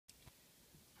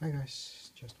Hi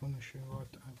guys, just want to show you what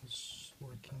I was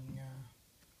working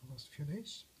the last few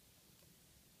days.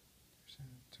 So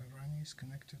Rani is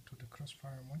connected to the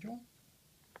Crossfire module,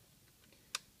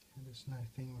 and this nice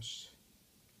thing was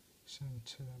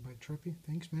sent by Trappy.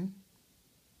 Thanks, man.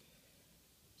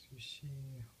 So you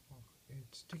see,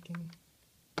 it's sticking.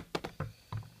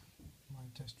 My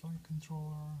test flight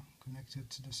controller connected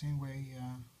the same way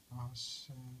as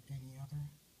any other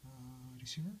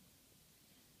receiver.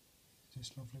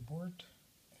 This lovely board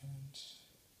and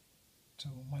to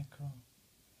micro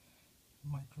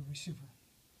receiver.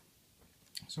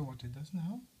 So what it does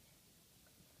now,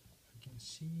 you can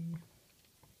see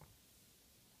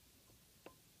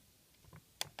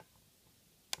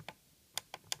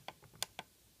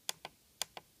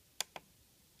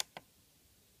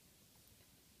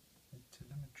the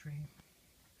telemetry.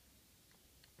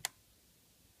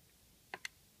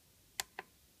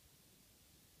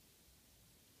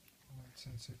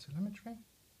 Sensor telemetry.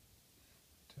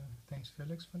 Thanks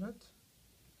Felix for that.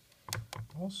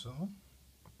 Also, what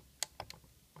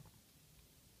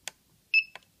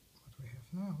we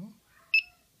have now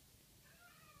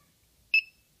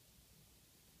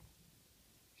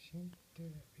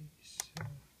there is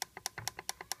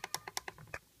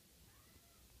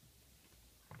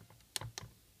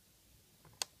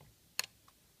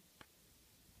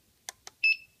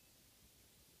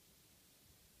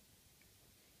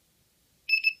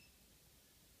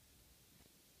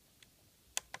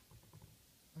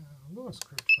LUA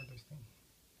script for this thing.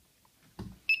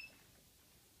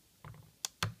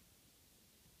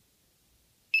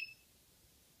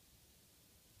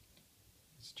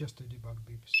 It's just a debug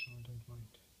beep, so don't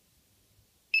mind.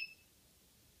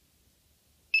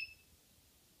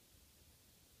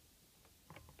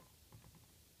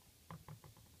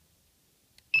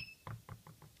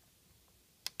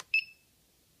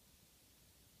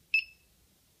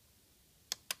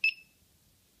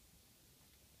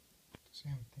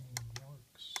 Same thing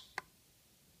works.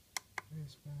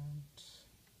 Baseband.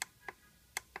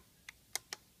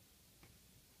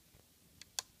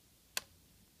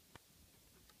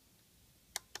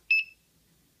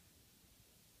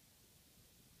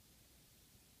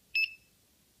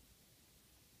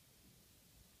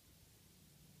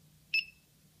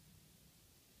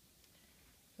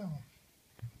 So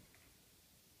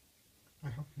I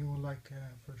hope you will like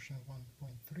version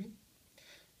 1.3.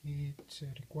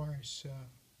 It requires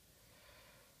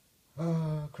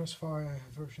Crossfire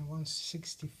version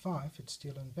 165. It's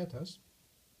still in betas,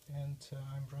 and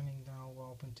I'm running now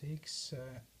OPENTX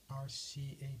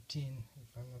RC18,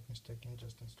 if I'm not mistaken.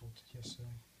 Just installed it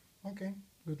yesterday. Okay,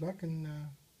 good luck, and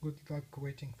good luck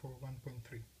waiting for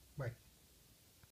 1.3. Bye.